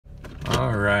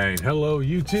All right, hello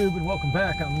YouTube and welcome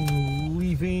back. I'm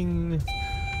leaving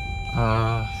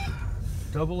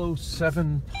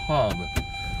 007 Pub,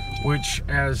 which,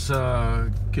 as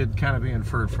could kind of be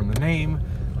inferred from the name,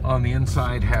 on the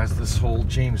inside has this whole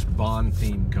James Bond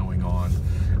theme going on,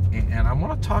 and I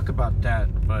want to talk about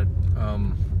that, but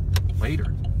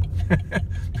later.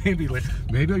 Maybe later.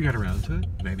 Maybe I'll get around to it.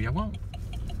 Maybe I won't.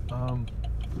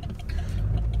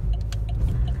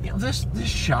 You know, this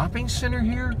shopping center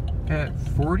here at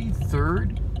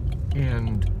 43rd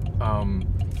and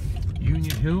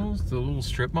Union Hills, the little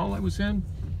strip mall I was in,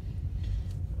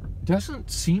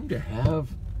 doesn't seem to have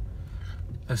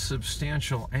a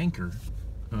substantial anchor.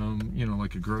 You know,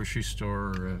 like a grocery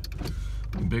store or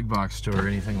a big box store or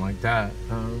anything like that.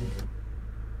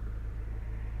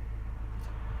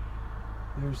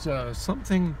 There's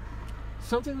something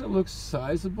that looks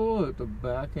sizable at the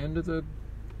back end of the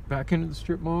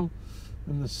strip mall,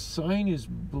 and the sign is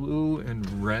blue and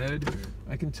red.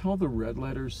 I can tell the red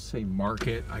letters say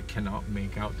market. I cannot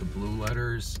make out the blue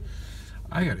letters.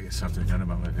 I gotta get something done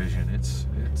about my vision. It's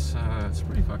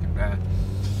pretty fucking bad.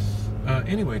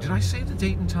 Anyway, did I say the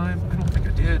date and time? I don't think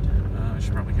I did. I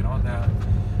should probably get on that.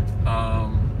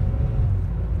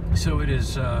 So it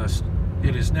is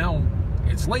now,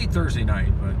 it's late Thursday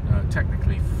night, but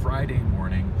technically Friday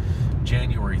morning,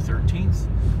 January 13th,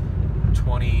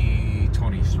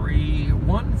 2023,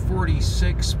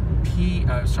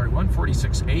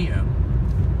 1:46 a.m.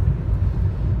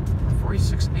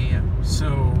 1:46 a.m.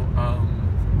 So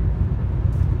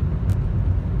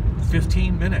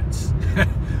 15 minutes.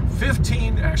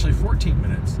 14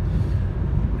 minutes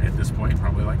at this point,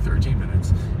 probably like 13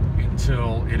 minutes,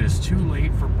 until it is too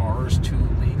late for bars to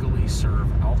legally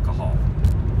serve alcohol.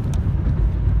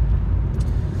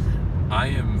 I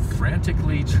am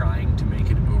frantically trying to make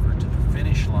it over to the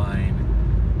finish line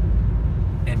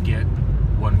and get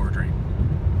one more drink.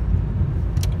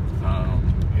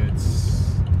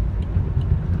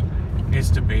 It's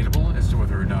debatable as to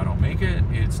whether or not I'll make it.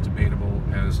 It's debatable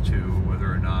as to whether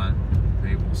or not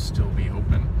they will still be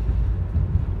open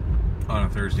on a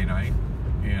Thursday night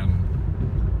and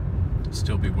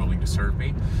still be willing to serve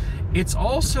me. It's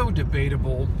also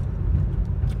debatable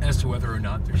as to whether or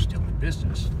not they're still in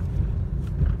business.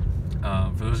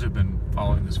 For those who've been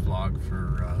following this vlog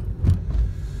for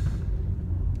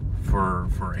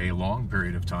a long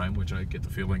period of time, which I get the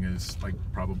feeling is like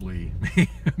probably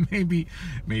maybe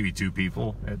 2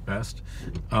 people at best.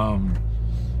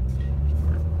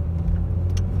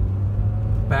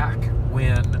 Back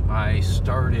when I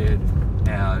started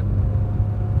I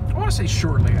want to say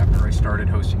shortly after I started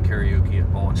hosting karaoke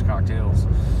at Bollock's Cocktails,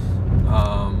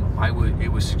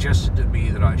 it was suggested to me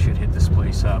that I should hit this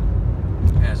place up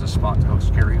as a spot to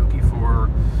host karaoke for,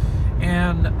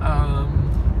 and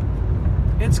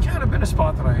it's kind of been a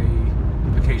spot that I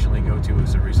occasionally go to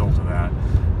as a result of that.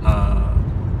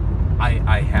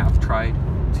 I have tried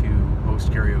to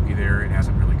host karaoke there. It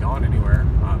hasn't really gone anywhere,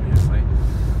 obviously.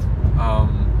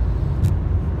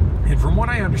 And from what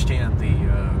I understand,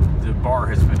 the bar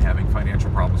has been having financial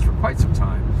problems for quite some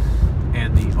time,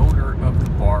 and the owner of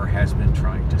the bar has been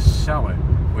trying to sell it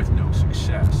with no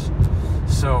success.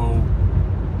 So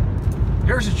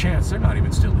there's a chance they're not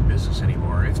even still in business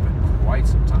anymore. It's been quite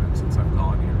some time since I've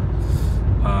gone here.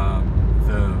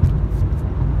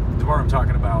 The bar I'm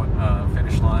talking about,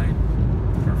 Finish Line,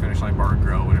 or Finish Line Bar and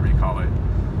Grill, whatever you call it.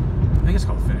 I think it's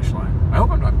called Finish Line. I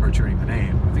hope I'm not butchering the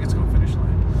name. I think it's called Finish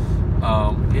Line.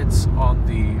 It's on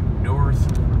the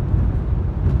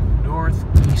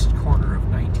northeast corner of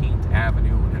 19th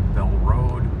Avenue and Bell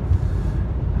Road.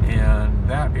 And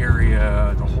that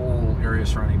area, the whole area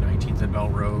surrounding 19th and Bell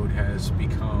Road, has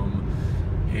become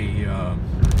a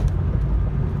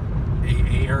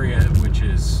area which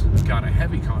has got a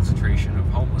heavy concentration of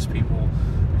homeless people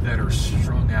that are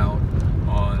strung out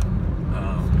on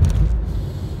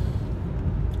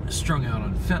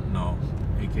fentanyl,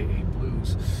 aka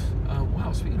blues.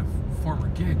 Wow, speaking of former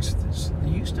gigs, there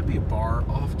used to be a bar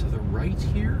off to the right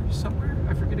here somewhere.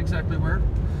 I forget exactly where.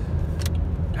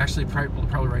 Actually,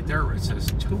 probably right there where it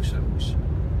says Toso's.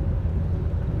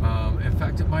 In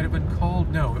fact, it might have been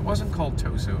called, no, it wasn't called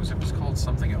Toso's. It was called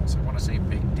something else. I want to say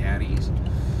Big Daddy's.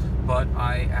 But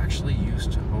I actually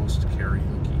used to host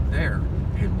karaoke there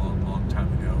a long, long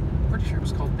time ago. I'm pretty sure it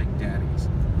was called Big Daddy's.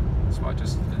 So I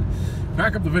just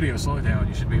back up the video, slow it down.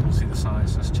 You should be able to see the sign. It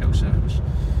says Toso's.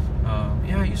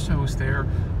 Yeah, I used to host there.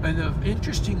 And the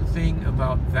interesting thing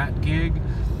about that gig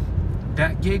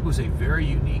was a very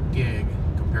unique gig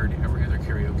compared to every other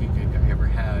karaoke gig I ever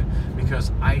had,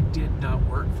 because I did not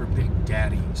work for Big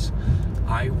Daddy's.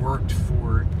 I worked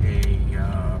for a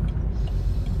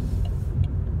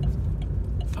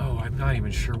I'm not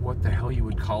even sure what the hell you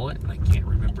would call it, and I can't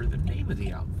remember the name of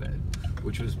the outfit,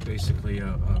 which was basically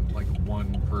like a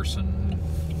one-person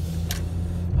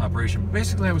operation.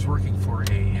 Basically, I was working for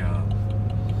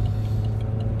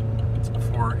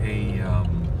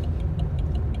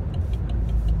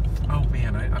oh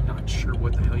man, I'm not sure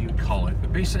what the hell you would call it,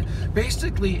 but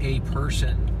basically a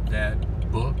person that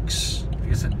books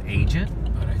is an agent,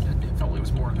 but I felt it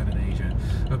was more than an agent.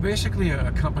 But basically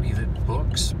a company that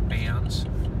books bands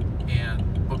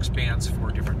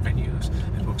for different venues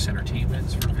and books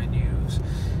entertainments for venues,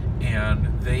 and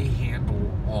they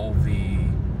handle all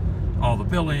the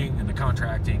billing and the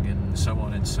contracting and so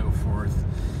on and so forth,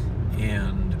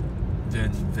 and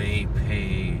then they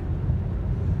pay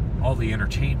all the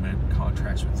entertainment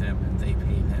contracts with them, and they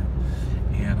pay them.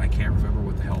 And I can't remember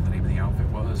what the hell the name of the outfit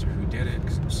was or who did it,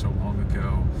 because it was so long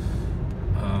ago,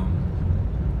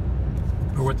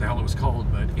 or what the hell it was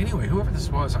called. But anyway, whoever this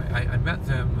was, I met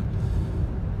them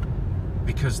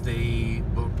because they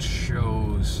booked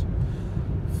shows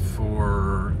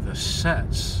for the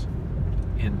sets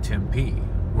in Tempe,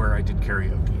 where I did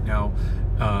karaoke. Now,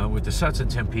 with the sets in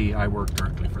Tempe, I worked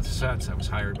directly for the sets. I was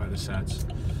hired by the sets.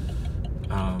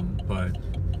 But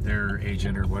their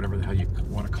agent, or whatever the hell you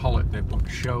want to call it, they booked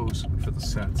shows for the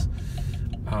sets.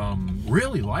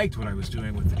 Really liked what I was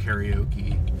doing with the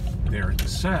karaoke there at the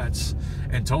sets,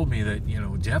 and told me that, you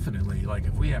know, definitely, like,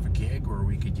 if we have a gig where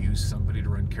we could use somebody to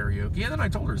run karaoke. And then I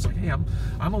told her, it's like, hey,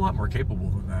 I'm a lot more capable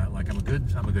than that. Like, I'm a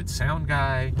good sound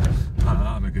guy.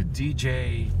 I'm a good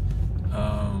DJ.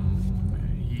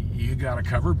 You got a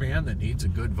cover band that needs a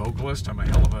good vocalist. I'm a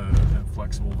hell of a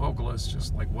flexible vocalist,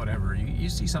 just like whatever. You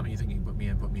see something you think you can put me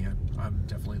in. I'm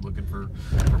definitely looking for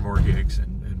more gigs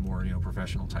and more, you know,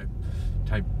 professional type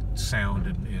sound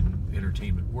and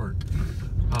entertainment work.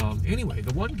 Anyway,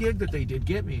 the one gig that they did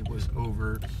get me was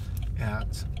over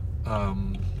at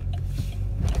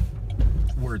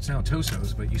where it's now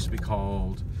Toso's, but it used to be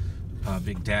called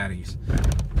Big Daddy's.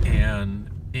 And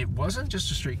it wasn't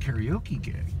just a straight karaoke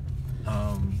gig.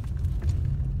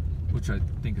 Which I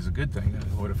think is a good thing.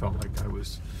 I would have felt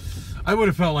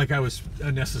like I was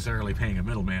unnecessarily paying a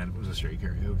middleman if it was a straight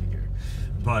karaoke gig.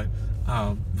 But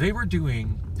they were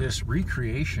doing this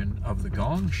recreation of the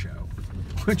Gong Show,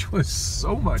 which was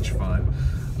so much fun.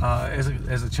 As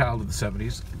a child of the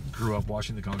 70s, grew up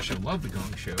watching the Gong Show, loved the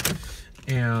Gong Show,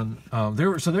 and they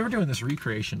were doing this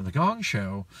recreation of the Gong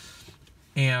Show.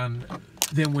 And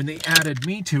then when they added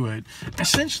me to it,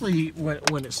 essentially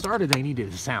when it started, they needed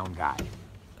a sound guy.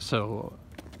 So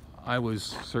I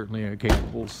was certainly a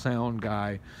capable sound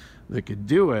guy that could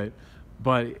do it,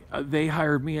 but they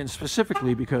hired me in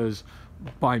specifically because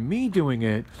by me doing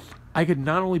it, I could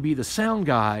not only be the sound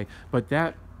guy, but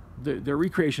the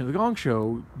recreation of the Gong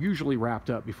Show usually wrapped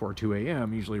up before 2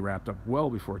 a.m., usually wrapped up well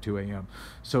before 2 a.m.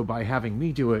 So by having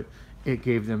me do it, it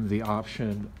gave them the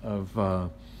option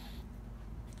of...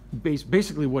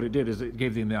 basically what it did is it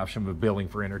gave them the option of billing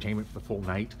for entertainment for the full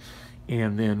night,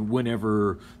 and then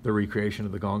whenever the recreation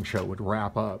of the Gong Show would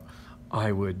wrap up,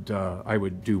 I would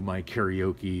do my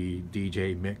karaoke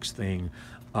DJ mix thing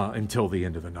until the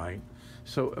end of the night.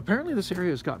 So apparently this area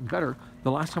has gotten better.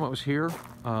 The last time I was here,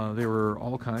 there were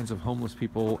all kinds of homeless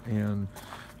people and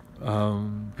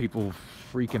people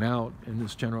freaking out in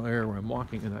this general area where I'm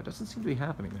walking, and that doesn't seem to be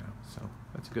happening now, so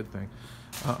that's a good thing.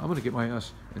 I'm going to get my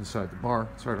ass inside the bar.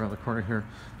 It's right around the corner here.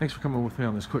 Thanks for coming with me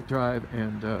on this quick drive,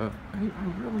 and I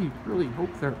really hope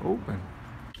they're open.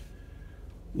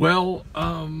 Well,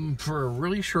 for a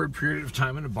really short period of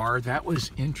time in a bar, that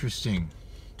was interesting.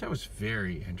 That was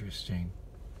very interesting.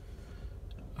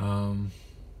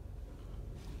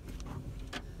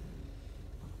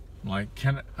 Like,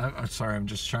 I'm sorry, I'm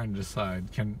just trying to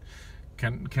decide. Can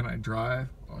I drive?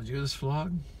 I'll do this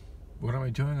vlog. What am I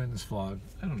doing in this vlog?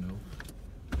 I don't know.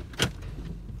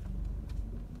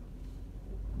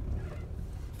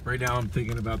 Right now I'm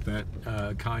thinking about that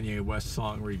Kanye West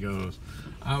song where he goes,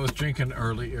 I was drinking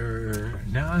earlier,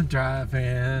 now I'm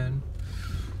driving.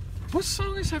 What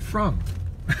song is that from?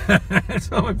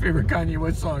 It's one of my favorite Kanye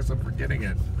West songs. I'm forgetting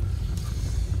it.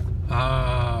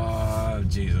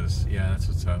 Jesus. Yeah, that's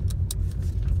what's up.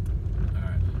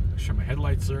 Alright, make sure my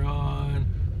headlights are on.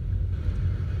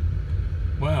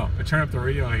 Wow, I turn up the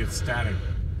radio and I get static.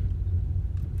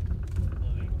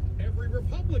 Every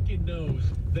Republican knows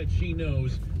that she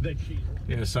knows that she...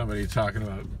 Yeah, somebody talking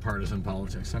about partisan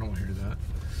politics. I don't want to hear that.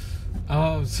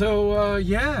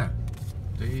 Yeah.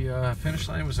 The finish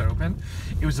line was open.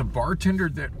 It was a bartender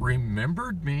that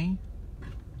remembered me.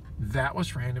 That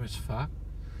was random as fuck.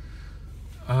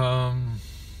 There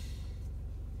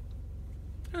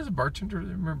was a bartender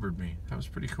that remembered me. That was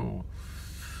pretty cool.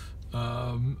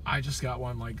 I just got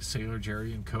one like Sailor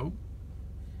Jerry and Coke.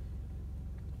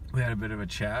 We had a bit of a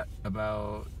chat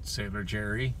about Sailor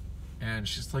Jerry, and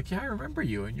she's like, yeah, I remember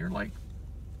you, and you're like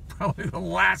probably the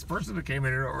last person that came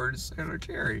in and ordered Sailor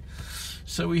Jerry.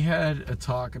 So we had a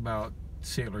talk about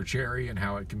Sailor Jerry and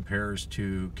how it compares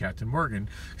to Captain Morgan,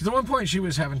 because at one point she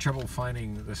was having trouble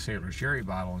finding the Sailor Jerry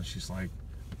bottle, and she's like,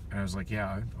 and I was like,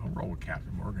 yeah, I'll roll with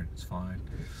Captain Morgan, it's fine.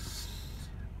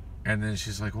 And then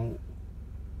she's like, well,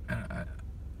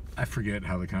 I forget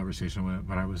how the conversation went,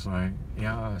 but I was like,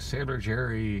 yeah, Sailor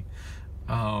Jerry,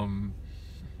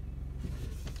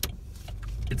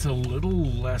 it's a little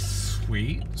less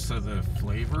sweet, so the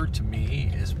flavor to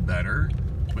me is better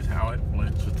with how it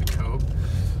blends with the Coke.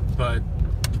 But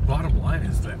the bottom line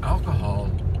is the alcohol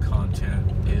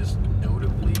content is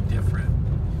notably different.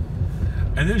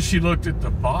 And then she looked at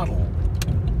the bottle,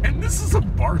 and this is a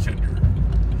bartender.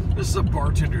 This is a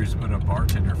bartender who's been a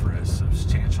bartender for a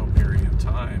substantial period of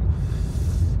time.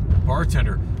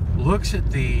 Bartender looks at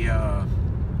the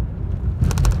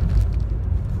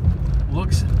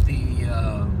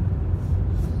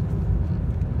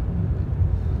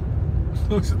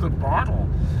bottle.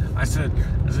 I said,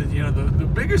 you know, the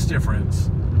biggest difference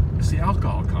is the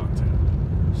alcohol content.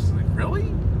 She's like, really?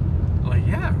 I'm like,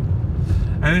 yeah.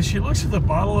 And then she looks at the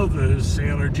bottle of the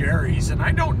Sailor Jerry's, and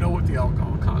I don't know what the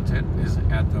alcohol content is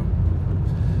at the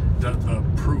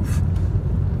proof,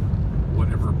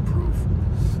 whatever proof.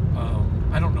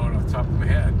 I don't know it off the top of my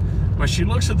head. But she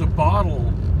looks at the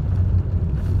bottle,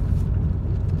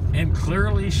 and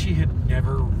clearly she had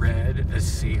never read a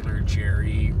Sailor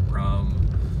Jerry rum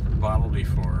bottle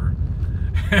before.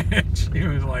 And she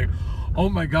was like, oh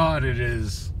my God, it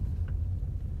is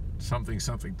something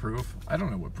proof. I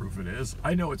don't know what proof it is.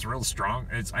 I know it's real strong.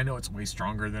 I know it's way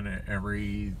stronger than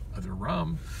every other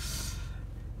rum.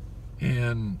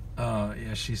 And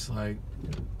yeah, she's like,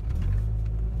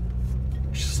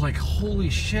 holy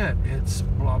shit, it's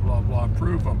blah blah blah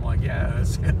proof. I'm like, yeah,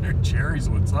 that's Sailor Jerry's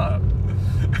what's up.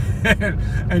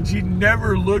 and she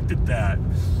never looked at that.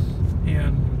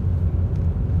 And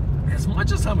as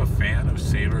much as I'm a fan of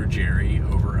Sailor Jerry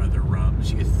over other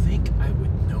rums, you think I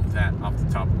would know that off the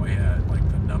top of my head, like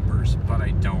the numbers, but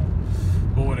I don't.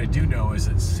 But what I do know is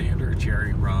that Sailor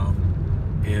Jerry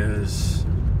rum is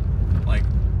like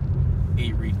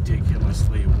a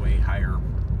ridiculously way higher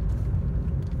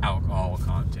alcohol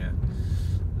content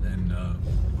than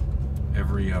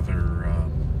every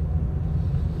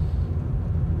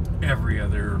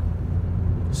other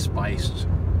spiced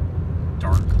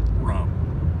dark rum.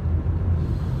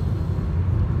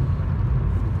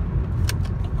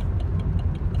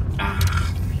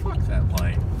 Fuck that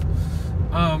light.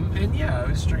 And yeah, I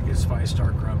was drinking spiced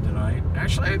dark rum tonight.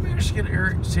 Actually, I managed to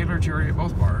get Sailor Jerry at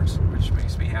both bars, which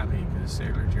makes me happy because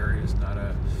Sailor Jerry is not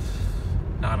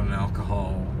an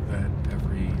alcohol that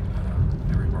every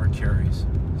bar carries.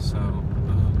 So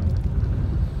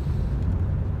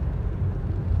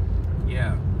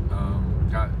yeah,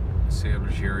 got Sailor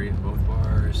Jerry at both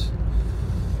bars,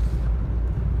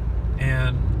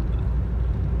 and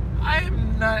I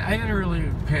didn't really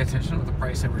pay attention to the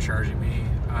price they were charging me.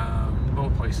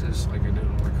 Both places, like I did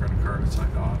on my credit card, and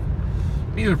signed off.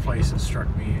 Neither place did it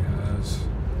strike me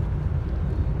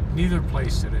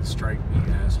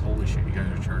as, holy shit, you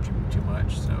guys are charging me too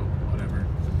much, so whatever.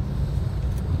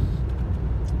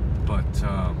 But,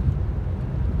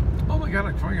 oh my God,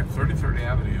 I'm coming at 33rd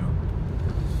Avenue.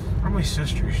 One of my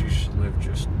sisters used to live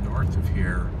just north of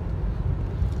here.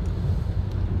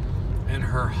 And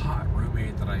her hot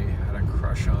roommate that I had a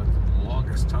crush on for the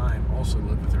longest time also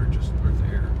lived with her just north of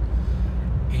here.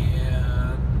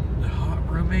 And the hot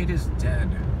roommate is dead.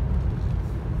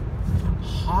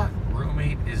 Hot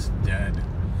roommate is dead.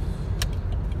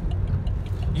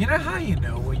 You know how you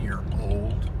know when you're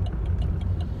old?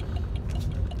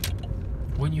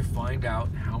 When you find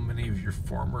out how many of your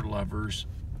former lovers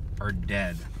are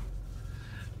dead.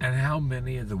 And how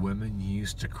many of the women you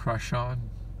used to crush on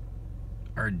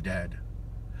are dead.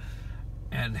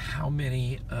 And how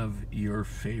many of your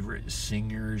favorite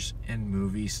singers and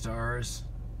movie stars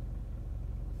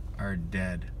are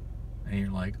dead. And you're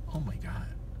like, oh my God.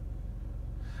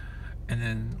 And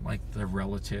then like the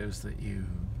relatives that you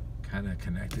kind of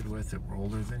connected with that were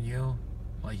older than you,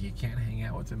 like you can't hang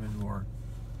out with them anymore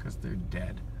because they're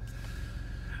dead.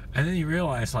 And then you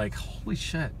realize, like, holy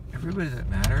shit, everybody that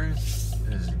matters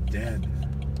is dead.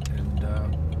 And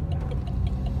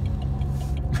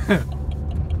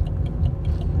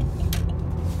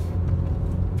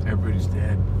everybody's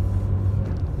dead.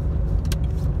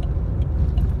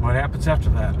 What happens after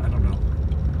that? I don't know.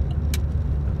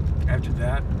 After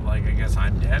that, like, I guess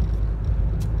I'm dead.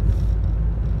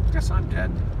 I guess I'm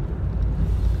dead.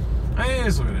 It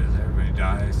is what it is. Everybody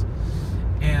dies.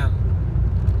 And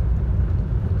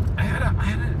I had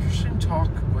an interesting talk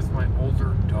with my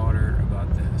older daughter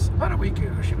about this. About a week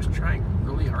ago, she was trying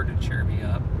really hard to cheer me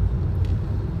up.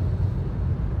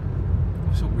 It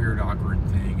was a weird, awkward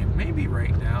thing. And maybe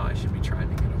right now I should be trying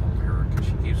to get a hold of her because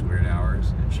she keeps weird hours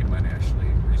and she might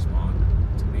actually respond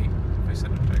to me if I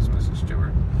send a text message to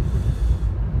her.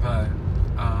 But,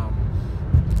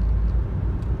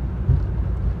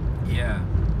 yeah.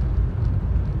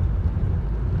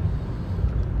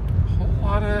 A whole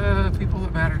lot of people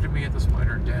that matter to me at this point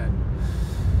are dead.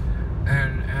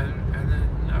 And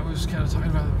then I was kind of talking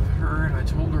about it with her, and I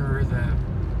told her that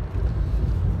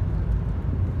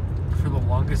for the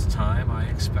longest time I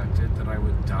expected that I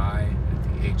would die at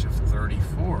the age of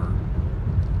 34.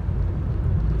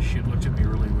 She looked at me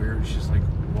really weird. She's like,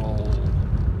 well,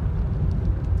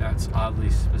 that's oddly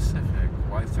specific.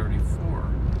 Why 34?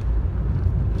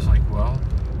 I was like, well,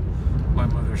 my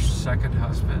mother's second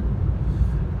husband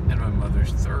and my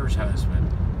mother's third husband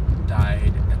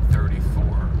died at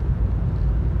 34.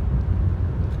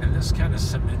 And this kind of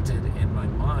cemented in my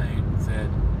mind that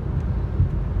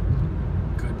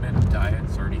good men die at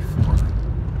 34.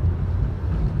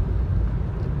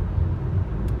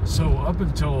 So up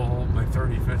until my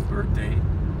 35th birthday,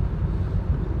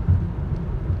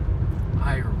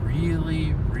 I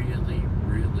really, really,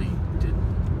 really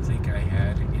didn't think I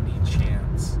had any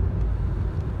chance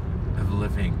of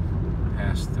living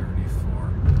past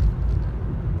 34.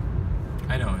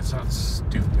 I know it sounds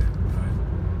stupid, but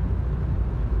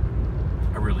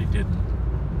I really didn't.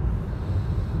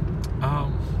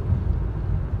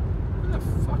 Where the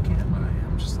fuck am I?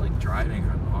 I'm just like driving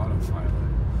on autopilot.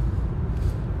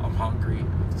 I'm hungry,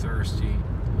 I'm thirsty.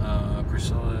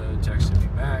 Priscilla texted me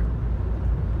back.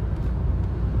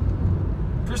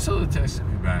 Priscilla texted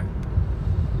me back.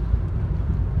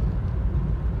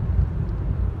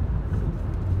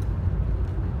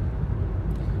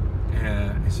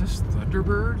 Is this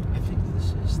Thunderbird? I think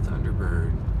this is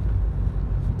Thunderbird.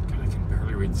 God, I can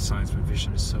barely read the signs. My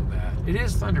vision is so bad. It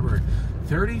is Thunderbird.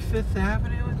 35th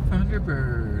Avenue and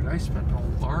Thunderbird. I spent a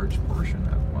large portion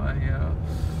of my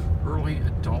early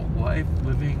adult life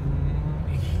living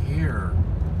here.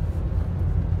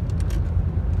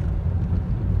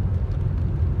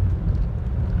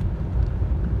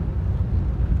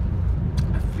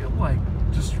 I feel like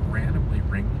just randomly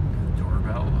ringing the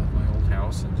doorbell of my old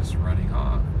house and just running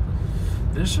off.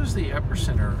 This is the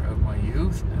epicenter of my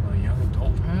youth and my young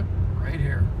adulthood, right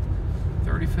here.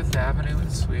 35th Avenue in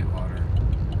Sweetwater.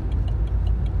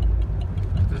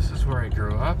 This is where I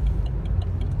grew up.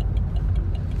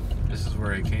 This is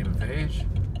where I came of age.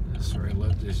 This is where I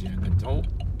lived as a young adult.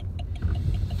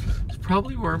 It's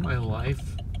probably where my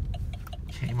life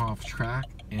came off track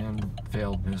and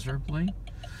failed miserably.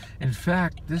 In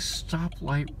fact, this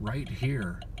stoplight right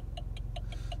here,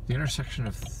 the intersection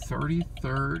of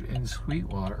 33rd and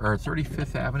Sweetwater, or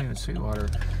 35th Avenue and Sweetwater,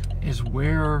 is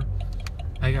where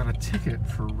I got a ticket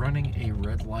for running a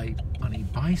red light on a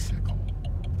bicycle.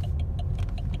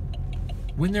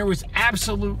 When there was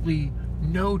absolutely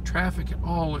no traffic at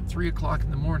all at 3 o'clock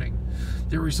in the morning,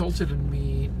 that resulted in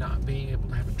me not being able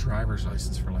to have a driver's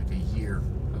license for like a year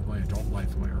of my adult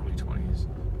life in my early 20s.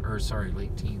 Or, sorry,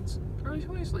 late teens. Early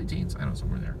 20s, late teens, I don't know,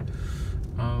 somewhere there.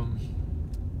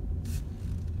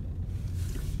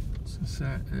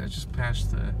 I just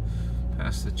passed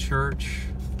the church.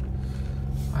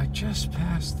 I just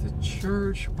passed the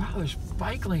church. Wow, there's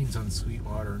bike lanes on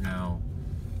Sweetwater now.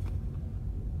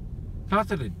 Not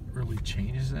that it really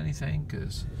changes anything,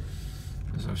 because,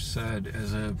 as I've said,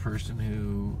 as a person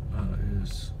who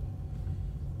is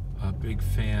a big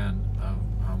fan of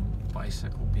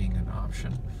bicycle being an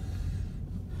option,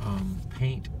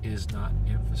 paint is not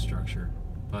infrastructure.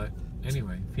 But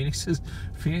anyway, Phoenix has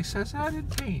added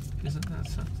paint. Isn't that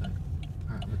something?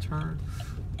 All right, we'll turn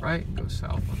right and go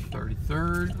south on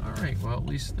 33rd. All right, well, at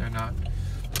least they're not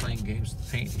playing games with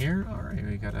paint here. All right,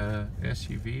 we got a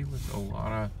SUV with a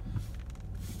lot of...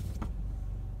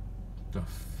 The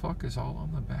fuck is all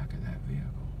on the back of that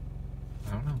vehicle?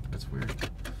 I don't know. That's weird.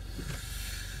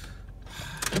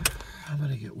 I'm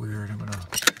gonna get weird.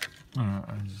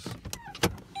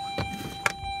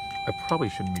 I probably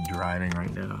shouldn't be driving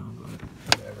right now, but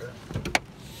whatever.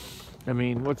 I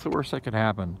mean, what's the worst that could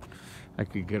happen? I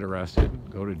could get arrested,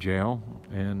 go to jail,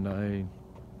 and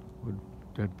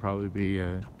that'd probably be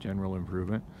a general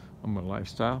improvement on my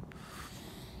lifestyle.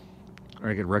 Or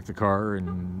I could wreck the car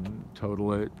and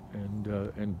total it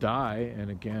and die,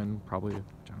 and again, probably a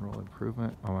general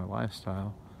improvement on my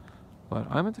lifestyle. But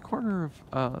I'm at the corner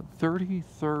of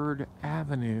 33rd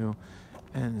Avenue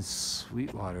and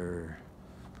Sweetwater.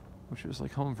 which was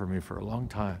like home for me for a long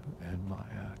time in my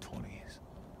 20s.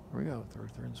 Here we go,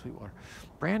 33rd and Sweetwater.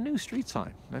 Brand new street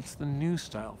sign. That's the new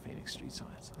style Phoenix street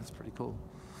signs. That's pretty cool.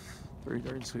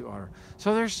 33rd and Sweetwater.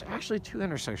 So there's actually two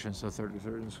intersections of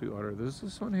 33rd and Sweetwater. There's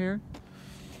this one here,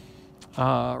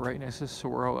 right next to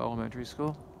Sorrow Elementary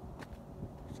School.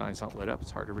 Sign's not lit up,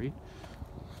 it's hard to read.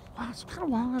 Wow, it's kind of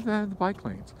wild that the bike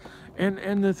lanes.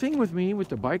 And the thing with me with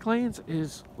the bike lanes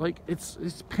is like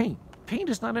it's paint. Paint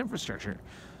is not infrastructure.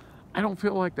 I don't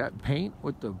feel like that paint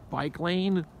with the bike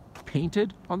lane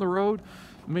painted on the road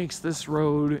makes this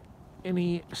road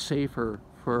any safer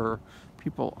for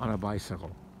people on a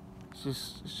bicycle.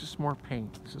 It's just more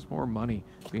paint. It's just more money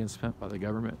being spent by the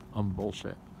government on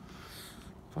bullshit.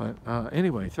 But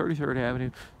anyway, 33rd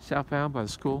Avenue, southbound by the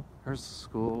school. There's the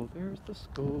school. There's the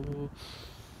school.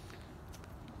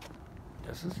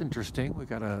 This is interesting. We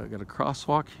got a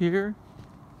crosswalk here.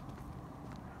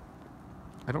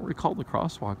 I don't recall the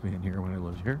crosswalk being here when I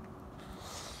lived here.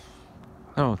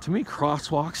 Oh, to me,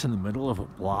 crosswalks in the middle of a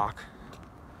block,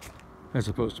 as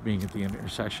opposed to being at the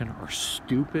intersection, are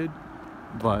stupid.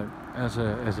 But as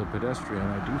a pedestrian,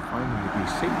 I do find them to be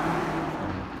safe.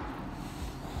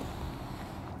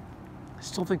 I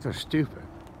still think they're stupid.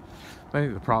 I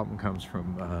think the problem comes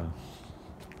from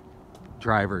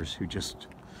drivers who just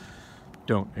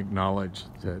don't acknowledge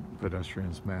that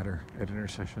pedestrians matter at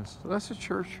intersections. So that's a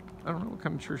church. I don't know what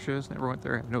kind of church it is. Never went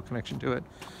there. I have no connection to it.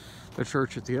 The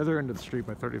church at the other end of the street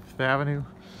by 35th Avenue.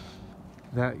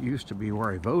 That used to be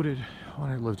where I voted when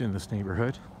I lived in this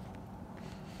neighborhood.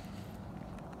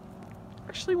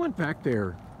 Actually went back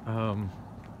there the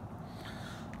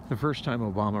first time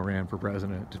Obama ran for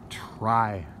president to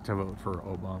try to vote for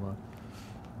Obama,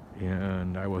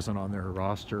 and I wasn't on their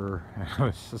roster.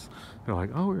 They're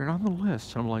like, oh, you're not on the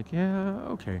list. I'm like, yeah,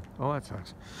 okay, well, that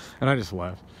sucks. And I just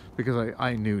left because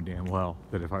I knew damn well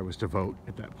that if I was to vote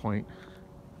at that point,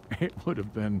 it would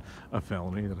have been a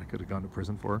felony that I could have gone to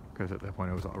prison for, because at that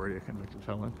point I was already a convicted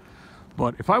felon.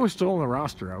 But if I was still on the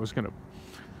roster, I was gonna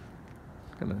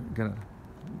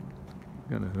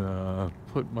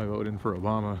put my vote in for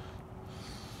Obama.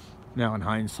 Now in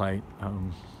hindsight,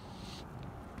 I'm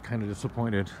kind of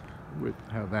disappointed with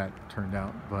how that turned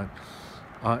out. But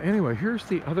anyway, here's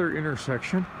the other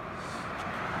intersection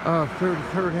of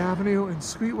 33rd Avenue and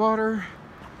Sweetwater.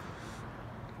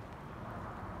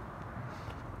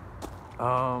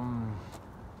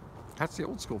 That's the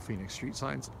old school Phoenix street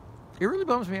signs. It really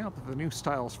bums me out that the new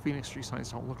styles Phoenix street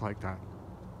signs don't look like that.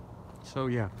 So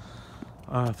yeah,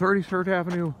 33rd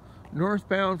Avenue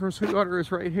northbound from Sweetwater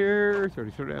is right here.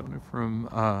 33rd Avenue from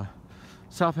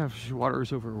southbound from Sweetwater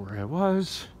is over where I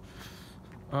was.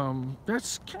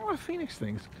 That's kind of a Phoenix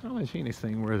thing. It's kind of a Phoenix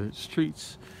thing where the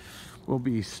streets will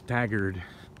be staggered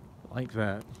like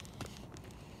that.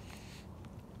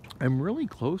 I'm really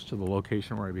close to the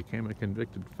location where I became a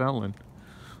convicted felon.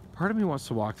 Part of me wants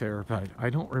to walk there, but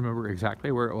I don't remember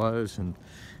exactly where it was and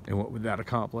what would that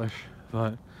accomplish.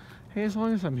 But hey, as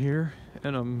long as I'm here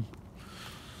and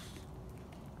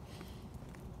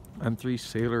I'm 3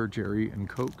 Sailor, Jerry, and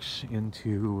Cokes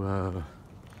into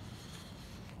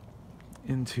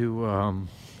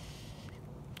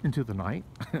the night.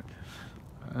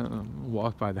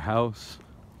 Walk by the house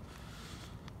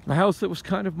that was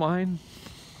kind of mine.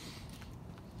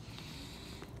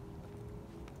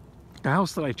 The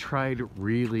house that I tried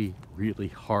really, really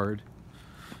hard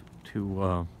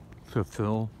to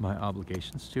fulfill my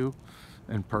obligations to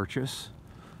and purchase,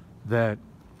 that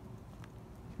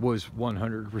was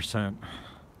 100%.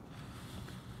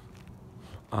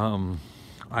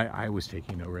 I was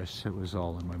taking no risks. It was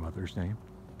all in my mother's name,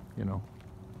 you know.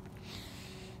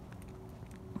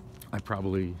 I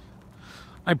probably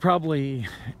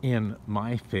in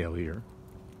my failure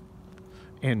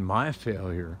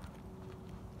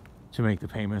to make the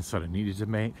payments that I needed to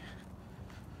make,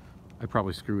 I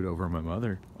probably screwed over my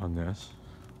mother on this.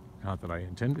 Not that I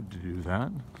intended to do that.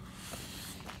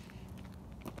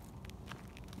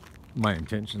 My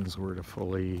intentions were to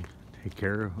fully take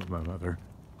care of my mother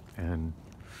and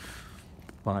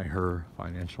buy her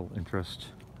financial interest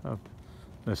of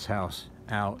this house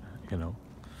out, you know,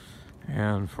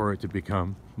 and for it to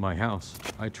become my house.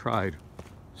 I tried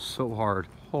so hard.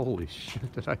 Holy shit,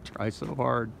 did I try so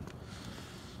hard.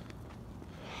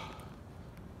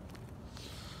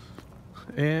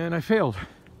 And I failed.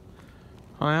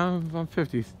 I'm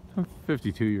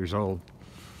 52 years old.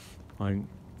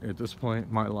 At this point,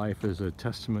 my life is a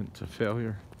testament to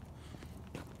failure.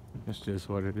 It just is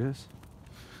what it is.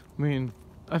 I mean,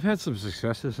 I've had some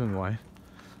successes in life.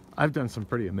 I've done some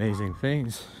pretty amazing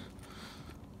things.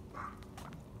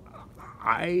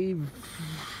 I've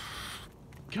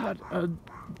got a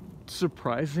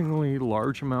surprisingly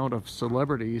large amount of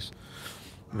celebrities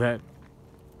that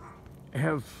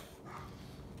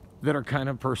are kind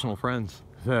of personal friends,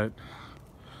 that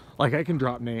like I can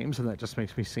drop names and that just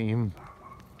makes me seem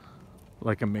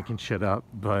like I'm making shit up,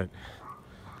 but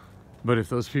if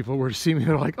those people were to see me,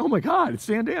 they're like, oh my god, it's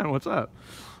Dan Dan, what's up?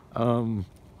 And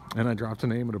I dropped a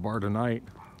name at a bar tonight.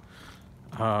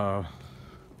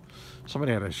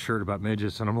 Somebody had a shirt about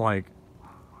midgets, and I'm like,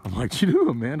 do you know who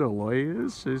Amanda Loy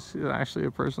is? She's actually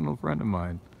a personal friend of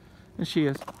mine. And she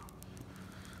is.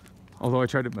 Although I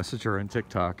tried to message her on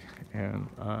TikTok, and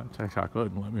TikTok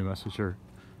wouldn't let me message her.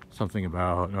 Something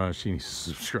about, she needs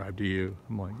to subscribe to you.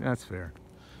 I'm like, that's fair.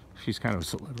 She's kind of a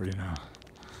celebrity now.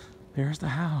 There's the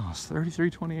house,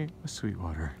 3328 West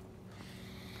Sweetwater.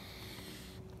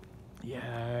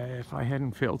 Yeah, if I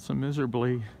hadn't failed so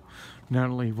miserably, not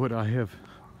only would I have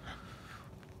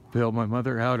bailed my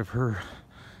mother out of her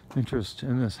interest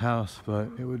in this house, but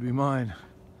it would be mine.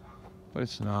 But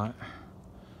it's not.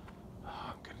 Oh,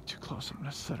 I'm getting too close. I'm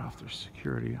going to set off their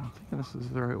security. I don't think this is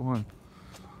the right one.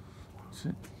 Is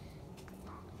it?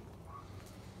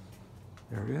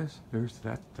 There it is. There's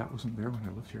that. That wasn't there when I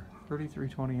lived here.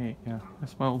 3328. Yeah,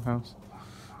 that's my old house.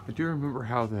 I do remember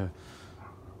how it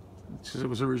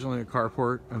was originally a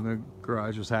carport and the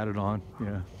garage was added on.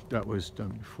 Yeah, that was done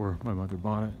before my mother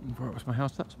bought it. And before it was my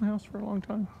house. That was my house for a long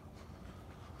time.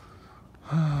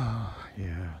 Yeah.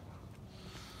 I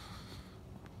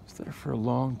was there for a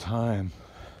long time.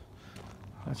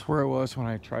 That's where I was when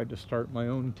I tried to start my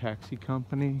own taxi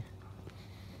company.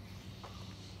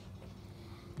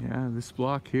 Yeah, this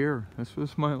block here. This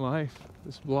was my life.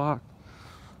 This block.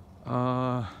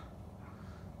 The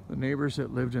neighbors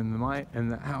that lived in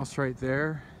the house right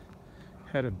there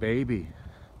had a baby.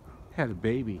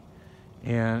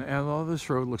 And although this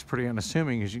road looks pretty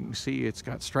unassuming, as you can see, it's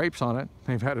got stripes on it.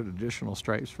 They've added additional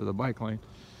stripes for the bike lane.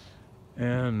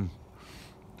 And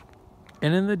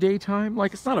in the daytime,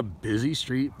 like, it's not a busy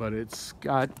street, but it's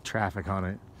got traffic on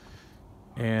it.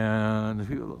 And the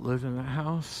people that lived in the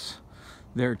house,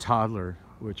 their toddler,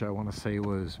 which I want to say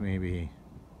was maybe,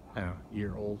 I don't know,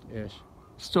 year-old-ish,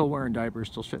 still wearing diapers,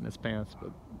 still shitting its pants,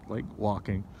 but like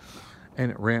walking. And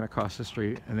it ran across the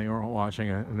street, and they weren't watching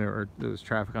it, and there was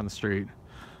traffic on the street,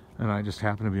 and I just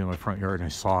happened to be in my front yard, and I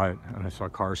saw it, and I saw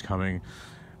cars coming,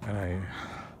 and I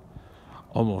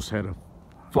almost had a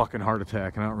fucking heart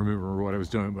attack, and I don't remember what I was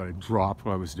doing, but I dropped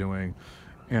what I was doing,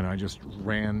 and I just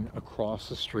ran across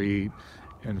the street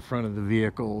in front of the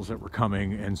vehicles that were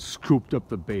coming and scooped up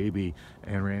the baby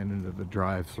and ran into the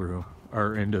drive-through,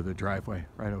 or into the driveway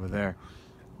right over there.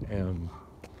 And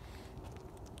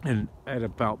at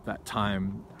about that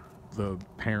time, the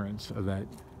parents of that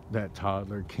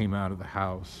toddler came out of the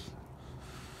house.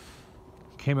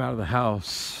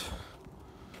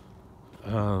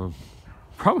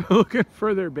 Probably looking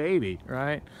for their baby,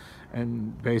 right?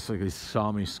 And basically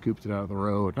saw me, scooped it out of the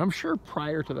road. And I'm sure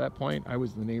prior to that point, I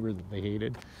was the neighbor that they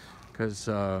hated, because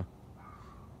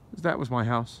that was my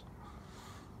house.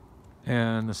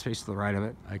 And the space to the right of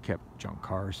it, I kept junk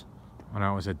cars. When I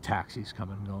always had taxis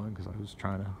coming and going, because I was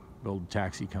trying to build a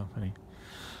taxi company.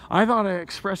 I thought an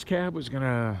express cab was going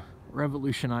to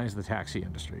revolutionize the taxi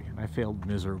industry, and I failed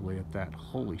miserably at that.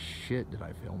 Holy shit, did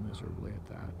I fail miserably at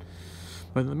that.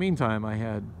 But in the meantime, I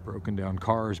had broken down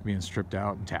cars being stripped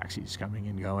out and taxis coming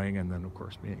and going, and then, of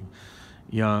course, being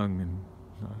young and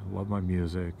love my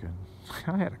music. And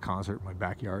I had a concert in my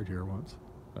backyard here once.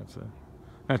 That's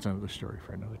another story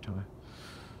for another time.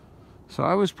 So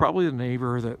I was probably the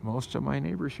neighbor that most of my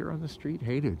neighbors here on the street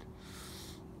hated.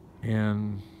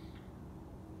 And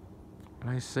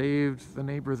I saved the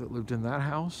neighbor that lived in that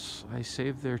house. I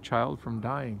saved their child from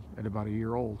dying at about a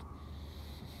year old.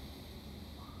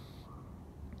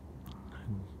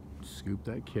 And scooped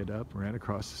that kid up, ran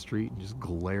across the street, and just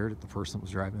glared at the person that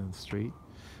was driving in the street.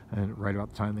 And right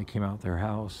about the time they came out their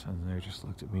house, and they just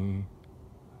looked at me.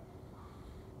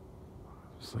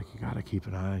 Just like, you gotta keep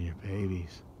an eye on your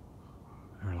babies.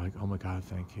 They're like, oh my God,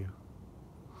 thank you.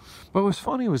 But what was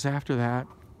funny was after that,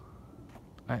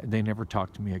 they never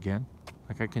talked to me again.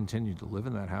 Like, I continued to live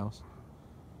in that house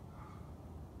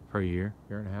for a year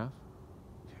and a half,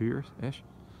 2 years-ish.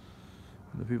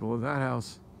 And the people in that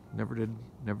house never did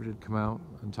come out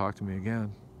and talk to me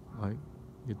again. Like,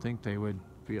 you'd think they would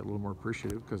be a little more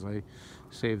appreciative because I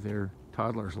saved their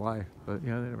toddler's life. But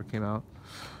yeah, they never came out.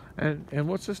 And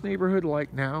what's this neighborhood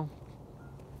like now?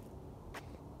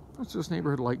 What's this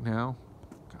neighborhood like now?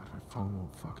 God, my phone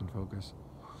won't fucking focus.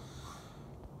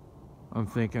 I'm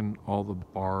thinking all the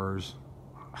bars.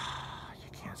 You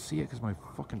can't see it because my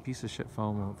fucking piece of shit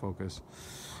phone won't focus.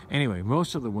 Anyway,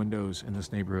 most of the windows in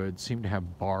this neighborhood seem to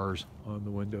have bars on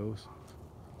the windows.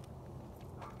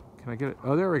 Can I get it?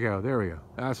 Oh, there we go. There we go.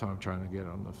 That's what I'm trying to get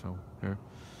on the film here.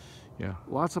 Yeah,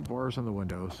 lots of bars on the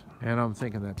windows, and I'm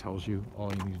thinking that tells you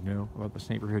all you need to know about this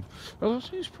neighborhood. Although it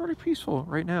seems pretty peaceful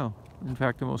right now. In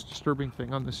fact, the most disturbing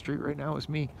thing on the street right now is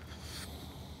me.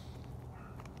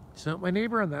 So my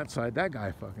neighbor on that side, that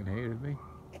guy fucking hated me.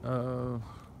 I'm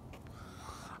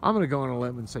gonna go on a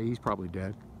limb and say he's probably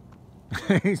dead.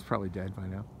 He's probably dead by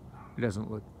now. He doesn't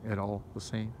look at all the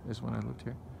same as when I lived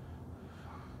here.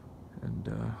 And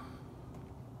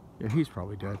yeah, he's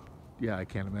probably dead. Yeah, I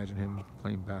can't imagine him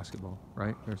playing basketball,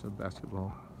 right? There's a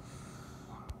basketball.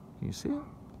 Can you see it?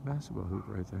 Basketball hoop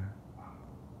right there.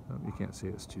 Oh, you can't see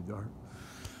it, it's too dark.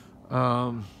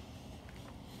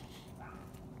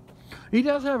 He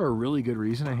does have a really good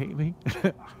reason to hate me.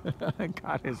 I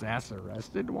got his ass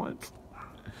arrested once.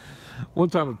 One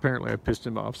time, apparently, I pissed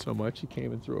him off so much, he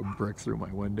came and threw a brick through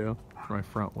my window, my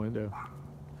front window.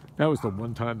 That was the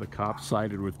one time the cops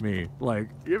sided with me. Like,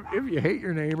 if you hate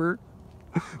your neighbor,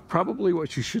 probably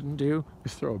what you shouldn't do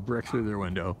is throw a brick through their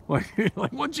window. Like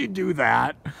once you do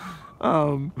that,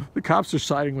 the cops are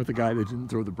siding with the guy that didn't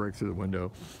throw the brick through the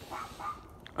window.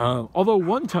 Although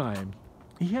one time,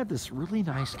 he had this really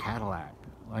nice Cadillac,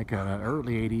 like an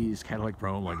early 80s Cadillac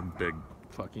Chrome, like a big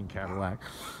fucking Cadillac,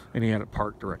 and he had it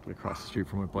parked directly across the street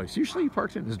from my place. Usually he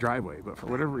parked it in his driveway, but for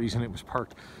whatever reason it was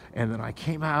parked. And then I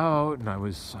came out, and I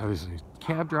was a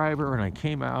cab driver, and I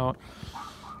came out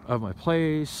of my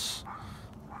place.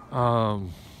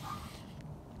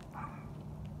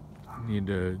 Needed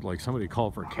to, like, somebody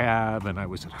called for a cab, and I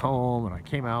was at home, and I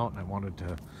came out, and I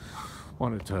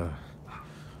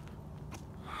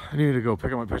needed to go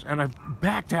pick up my purse, and I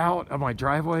backed out of my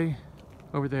driveway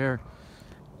over there,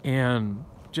 and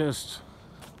I just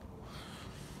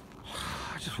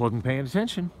wasn't paying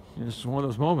attention. It was one of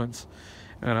those moments,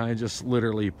 and I just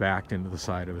literally backed into the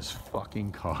side of his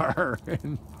fucking car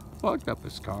and fucked up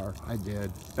his car. I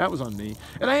did. That was on me,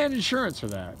 and I had insurance for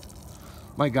that.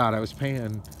 My God, I was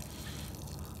paying.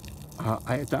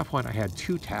 At that point, I had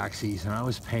 2 taxis, and I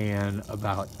was paying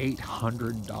about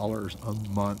 $800 a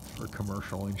month for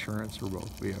commercial insurance for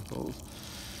both vehicles.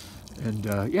 And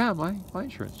yeah, my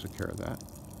insurance took care of that.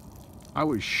 I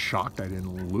was shocked I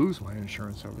didn't lose my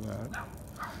insurance over that.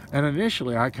 And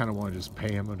initially, I kind of wanted to just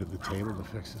pay him under the table to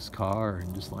fix his car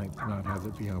and just, like, not have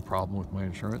it be a problem with my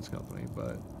insurance company.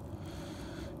 But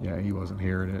yeah, he wasn't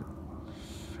hearing it.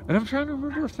 And I'm trying to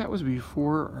remember if that was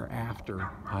before or after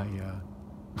I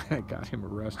got him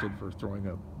arrested for throwing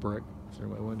a brick through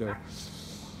my window.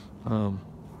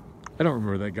 I don't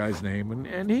remember that guy's name,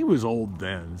 and he was old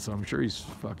then, so I'm sure he's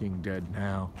fucking dead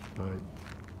now. But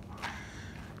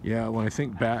yeah, when I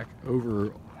think back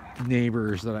over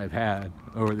neighbors that I've had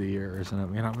over the years, and I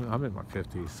mean, I'm in my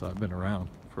 50s, so I've been around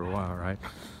for a while, right?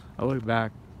 I look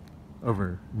back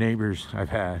over neighbors I've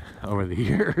had over the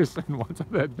years, and once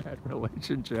I've had bad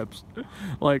relationships,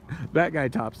 like, that guy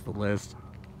tops the list.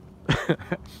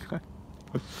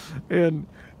 and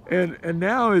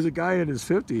now as a guy in his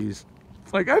 50s,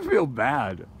 like, I feel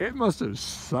bad. It must have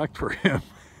sucked for him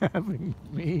having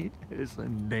me as a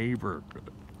neighbor.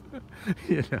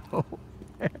 You know,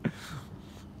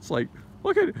 it's like,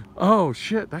 look at, oh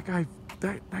shit, that guy,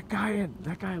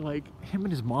 like, him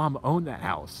and his mom own that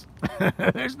house.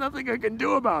 There's nothing I can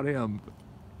do about him.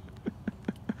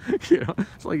 You know,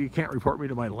 it's like, you can't report me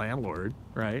to my landlord,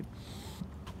 right?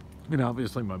 You know,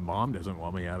 obviously my mom doesn't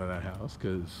want me out of that house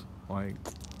because, like,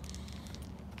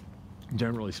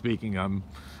 generally speaking, I'm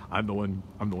the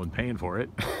one paying for it.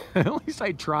 At least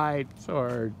I tried so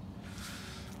hard.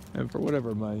 And for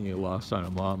whatever money you lost on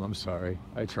it, Mom, I'm sorry.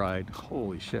 I tried.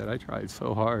 Holy shit, I tried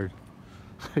so hard.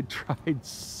 I tried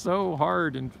so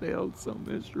hard and failed so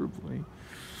miserably.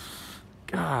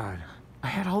 God, I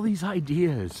had all these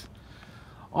ideas.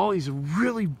 All these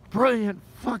really brilliant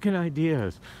fucking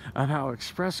ideas of how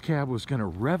Express Cab was going to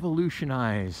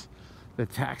revolutionize the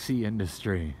taxi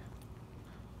industry.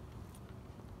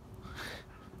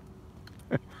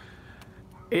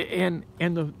 And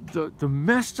the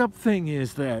messed up thing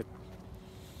is that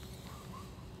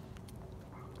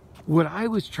what I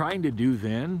was trying to do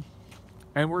then,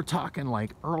 and we're talking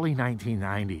like early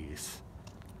 1990s,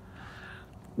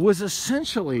 was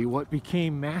essentially what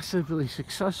became massively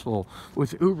successful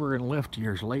with Uber and Lyft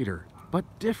years later, but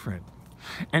different.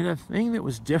 And the thing that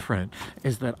was different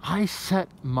is that I set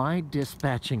my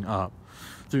dispatching up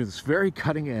through this very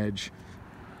cutting edge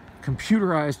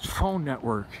computerized phone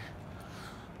network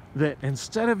that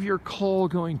instead of your call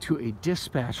going to a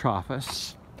dispatch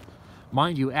office,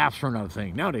 mind you, apps are another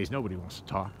thing. Nowadays, nobody wants to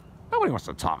talk. Nobody wants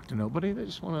to talk to nobody. They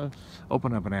just want to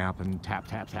open up an app and tap,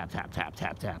 tap, tap, tap, tap,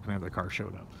 tap, tap, and have their car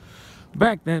showed up.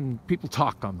 Back then, people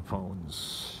talked on the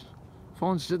phones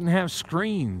phones didn't have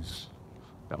screens.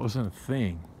 That wasn't a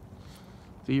thing.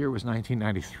 The year was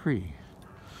 1993.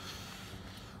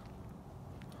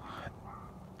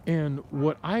 And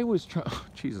what I was trying...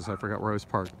 Jesus, I forgot where I was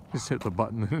parked. Just hit the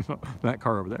button. That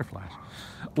car over there flashed.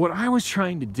 What I was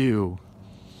trying to do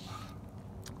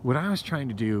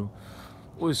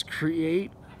was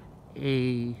create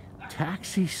a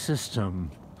taxi system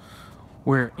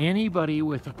where anybody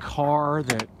with a car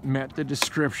that met the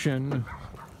description,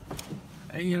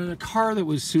 you know, the car that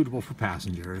was suitable for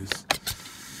passengers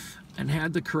and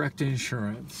had the correct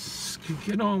insurance could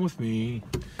get on with me,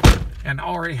 and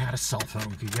already had a cell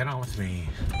phone could get on with me,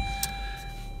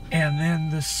 and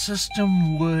then the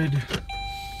system would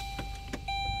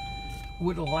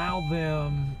allow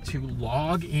them to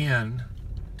log in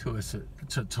to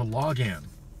to log in.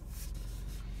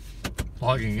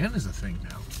 Logging in is a thing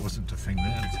now. It wasn't a thing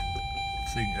then.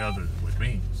 It's a thing other with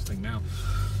me. It's a thing now.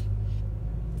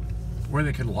 Where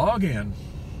they could log in,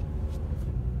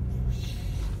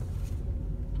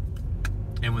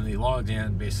 and when they logged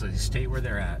in, basically stay where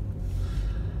they're at.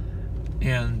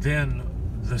 And then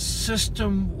the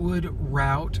system would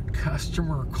route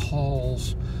customer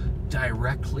calls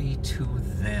directly to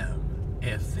them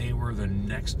if they were the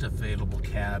next available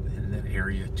cab in that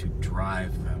area to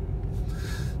drive them.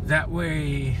 That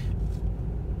way,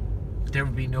 there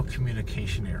would be no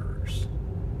communication errors.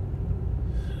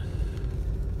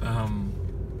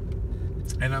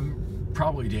 And I'm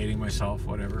probably dating myself,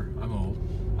 whatever. I'm old.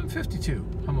 I'm 52.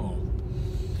 I'm old.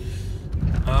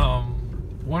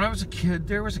 When I was a kid,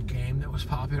 there was a game that was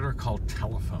popular called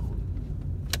Telephone.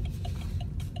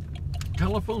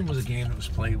 Telephone was a game that was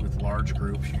played with large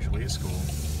groups, usually at school.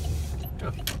 What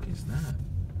the fuck is that?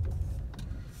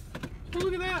 Oh,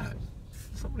 look at that.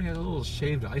 Somebody had a little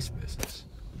shaved ice business.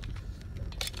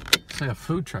 It's like a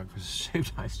food truck with a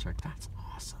shaved ice truck. That's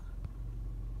awesome.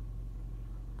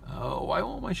 Oh, why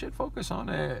won't my shit focus on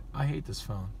it? I hate this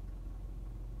phone.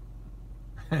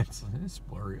 It's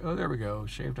blurry. Oh, there we go.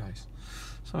 Shaved ice.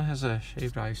 Someone has a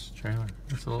shaved ice trailer.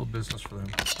 It's a little business for them.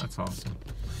 That's awesome.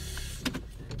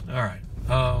 All right.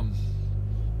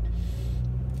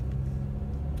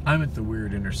 I'm at the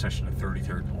weird intersection of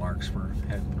 33rd and Larkspur,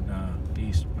 heading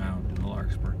eastbound in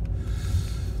Larkspur.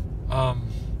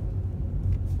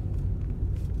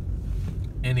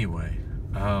 Anyway,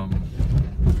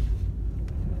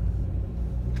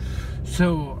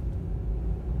 so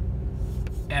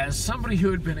as somebody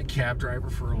who had been a cab driver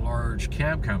for a large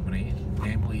cab company,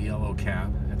 namely Yellow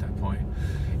Cab at that point,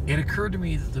 it occurred to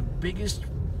me that the biggest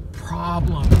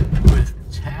problem with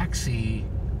taxi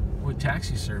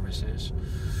services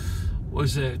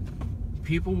was that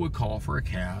people would call for a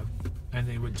cab and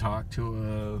they would talk to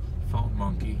a phone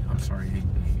monkey, a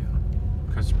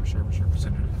customer service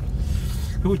representative,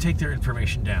 who would take their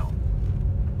information down.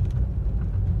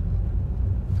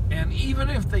 And even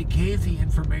if they gave the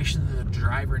information that the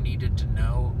driver needed to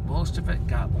know, most of it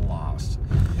got lost,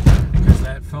 because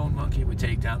that phone monkey would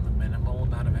take down the minimal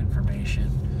amount of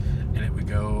information, and it would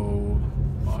go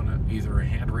on either a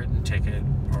handwritten ticket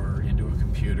or into a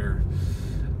computer,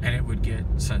 and it would get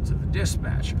sent to the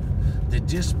dispatcher. The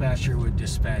dispatcher would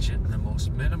dispatch it in the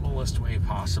most minimalist way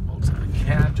possible to the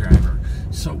cab driver.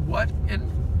 So what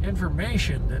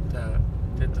information that the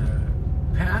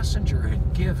passenger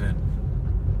had given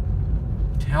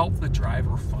to help the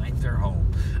driver find their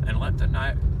home and let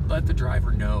the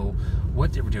driver know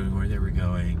what they were doing, where they were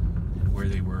going, where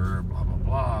they were, blah blah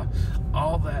blah,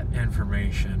 all that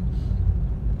information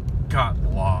got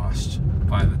lost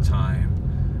by the time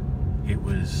it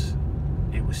was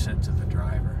sent to the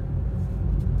driver.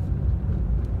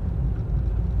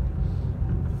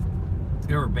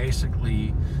 There were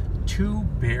basically two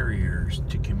barriers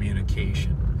to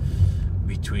communication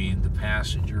between the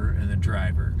passenger and the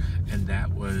driver, and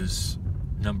that was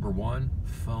number one,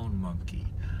 phone monkey,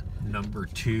 number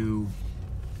two,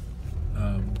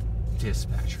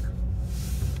 dispatcher.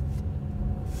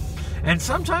 And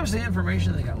sometimes the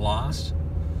information that got lost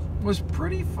was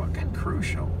pretty fucking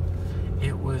crucial.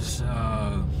 It was,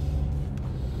 oh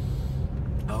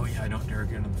yeah, I don't dare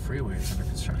get on the freeway. It's under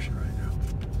construction right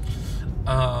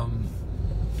now.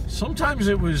 Sometimes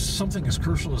it was something as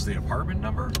crucial as the apartment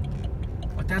number,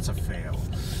 but that's a fail.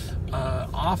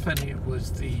 Often it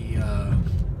was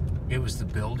the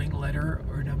building letter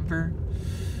or number.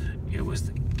 It was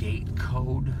the gate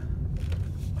code.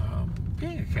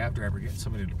 Being a cab driver, getting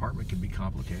somebody in an apartment can be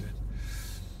complicated.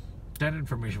 That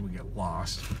information would get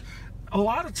lost. A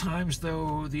lot of times,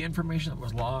 though, the information that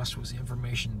was lost was the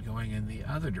information going in the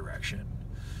other direction,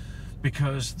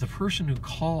 because the person who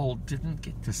called didn't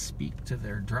get to speak to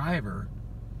their driver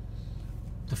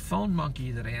the phone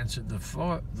monkey that answered the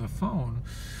phone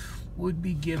would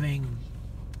be giving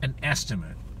an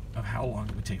estimate of how long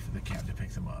it would take for the cab to pick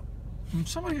them up. And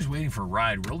somebody who's waiting for a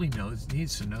ride really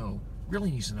needs to know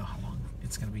how long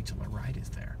it's going to be till the ride is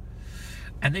there.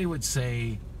 And they would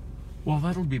say, well,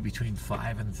 that'll be between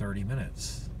 5 and 30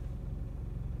 minutes.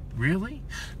 Really?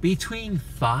 Between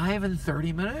 5 and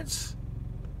 30 minutes?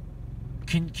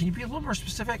 Can you be a little more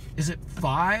specific? Is it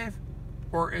 5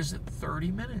 or is it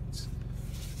 30 minutes?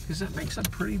 Because that makes a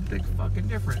pretty big fucking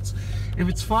difference. If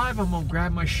it's 5, I'm gonna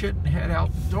grab my shit and head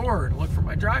out the door and look for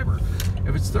my driver.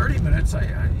 If it's 30 minutes, I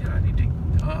need to.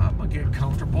 I'm gonna get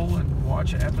comfortable and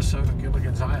watch an episode of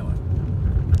Gilligan's Island.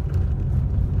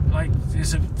 Like,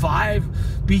 is it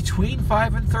 5? Between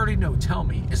 5 and 30? No, tell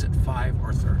me, is it 5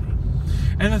 or 30?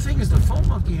 And the thing is, the phone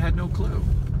monkey had no clue.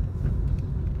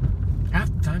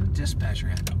 Half the time, the dispatcher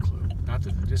had no clue. Not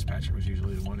that the dispatcher was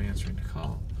usually the one answering the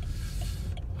call.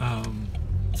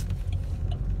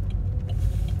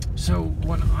 So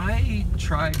when I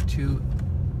tried to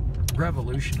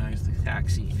revolutionize the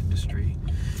taxi industry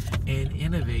and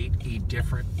innovate a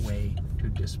different way to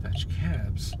dispatch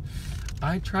cabs,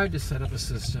 I tried to set up a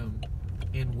system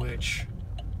in which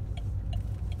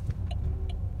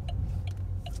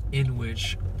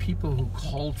people who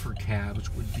called for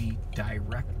cabs would be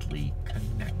directly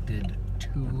connected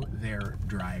to their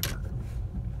driver.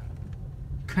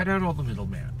 Cut out all the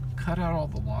middleman, cut out all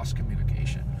the lost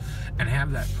communication, and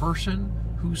have that person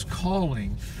who's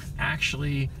calling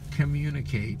actually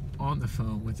communicate on the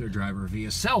phone with their driver via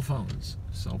cell phones.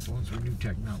 Cell phones were new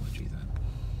technology then.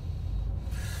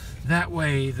 That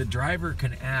way, the driver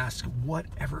can ask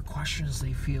whatever questions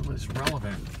they feel is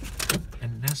relevant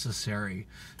and necessary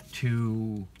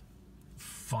to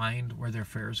find where their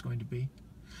fare is going to be,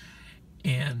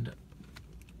 and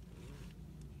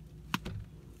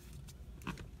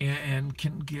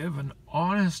can give an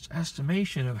honest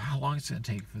estimation of how long it's going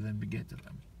to take for them to get to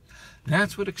them.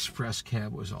 That's what Express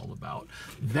Cab was all about.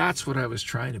 That's what I was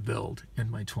trying to build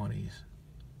in my 20s,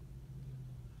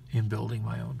 in building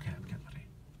my own cab company.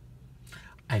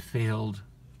 I failed.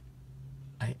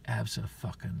 I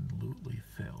absolutely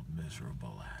failed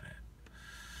miserable at it.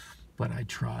 But I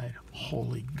tried.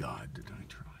 Holy God, did I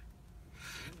try.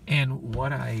 And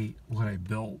what I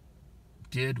built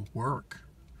did work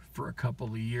for a couple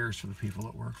of years for the people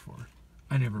that worked for it.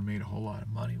 I never made a whole lot of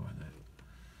money with it.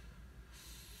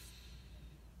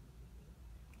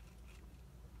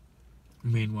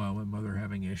 Meanwhile, my mother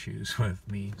having issues with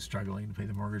me struggling to pay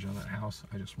the mortgage on that house,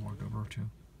 I just walked over to.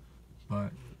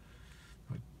 But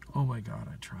oh my God,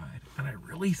 I tried. And I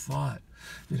really thought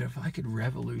that if I could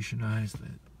revolutionize the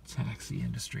taxi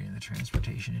industry and the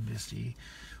transportation industry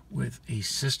with a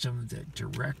system that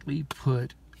directly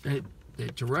put the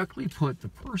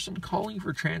person calling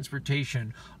for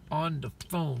transportation on the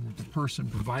phone with the person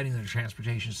providing their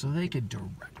transportation, so they could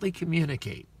directly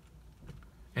communicate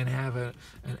and have an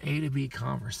A to B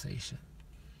conversation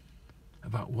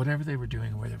about whatever they were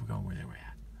doing, where they were going, where they were at.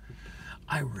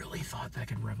 I really thought that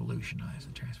could revolutionize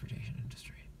the transportation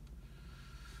industry.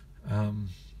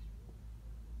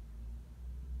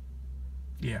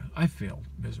 Yeah, I failed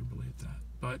miserably at that.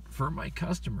 But for my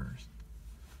customers,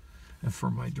 and for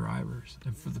my drivers,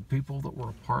 and for the people that were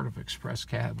a part of Express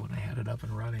Cab when I had it up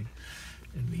and running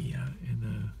in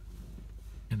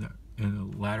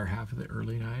the latter half of the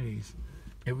early 90s,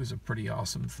 it was a pretty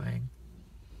awesome thing.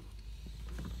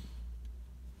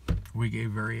 We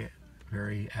gave very,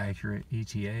 very accurate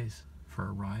ETAs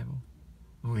for arrival.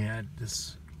 We had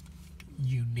this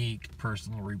unique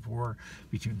personal rapport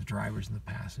between the drivers and the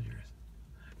passengers,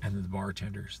 and the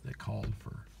bartenders that called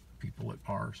for people at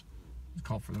bars. They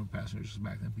called for their own passengers.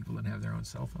 Back then, people didn't have their own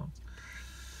cell phones.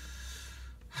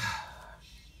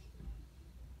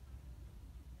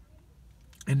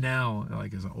 And now,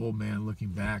 like, as an old man looking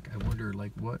back, I wonder,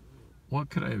 like, what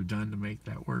could I have done to make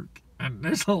that work? And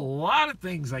there's a lot of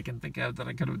things I can think of that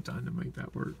I could have done to make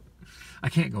that work. I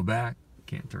can't go back.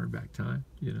 Can't turn back time,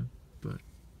 you know. But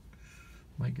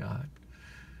my God,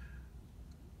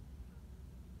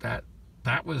 that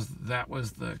was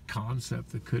the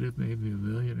concept that could have made me a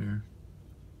millionaire,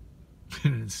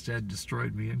 and instead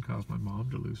destroyed me and caused my mom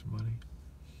to lose money.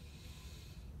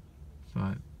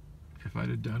 But if I'd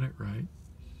have done it right,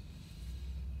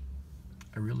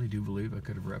 I really do believe I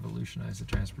could have revolutionized the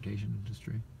transportation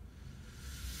industry.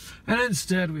 And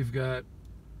instead, we've got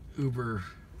Uber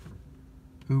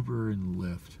and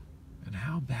Lyft. And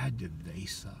how bad did they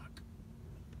suck?